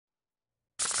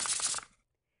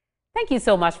Thank you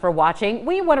so much for watching.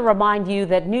 We want to remind you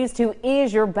that News 2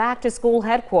 is your back-to-school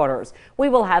headquarters. We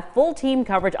will have full team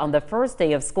coverage on the first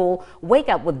day of school. Wake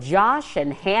up with Josh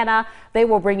and Hannah. They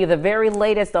will bring you the very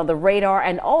latest on the radar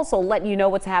and also let you know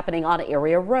what's happening on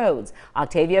area roads.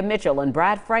 Octavia Mitchell and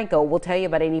Brad Franco will tell you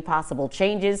about any possible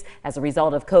changes as a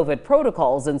result of COVID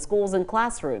protocols in schools and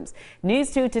classrooms.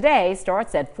 News 2 today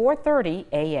starts at 4:30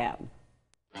 a.m.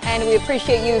 And we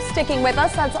appreciate you sticking with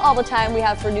us. That's all the time we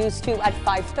have for News 2 at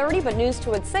 5:30, but News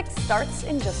 2 at 6 starts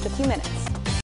in just a few minutes.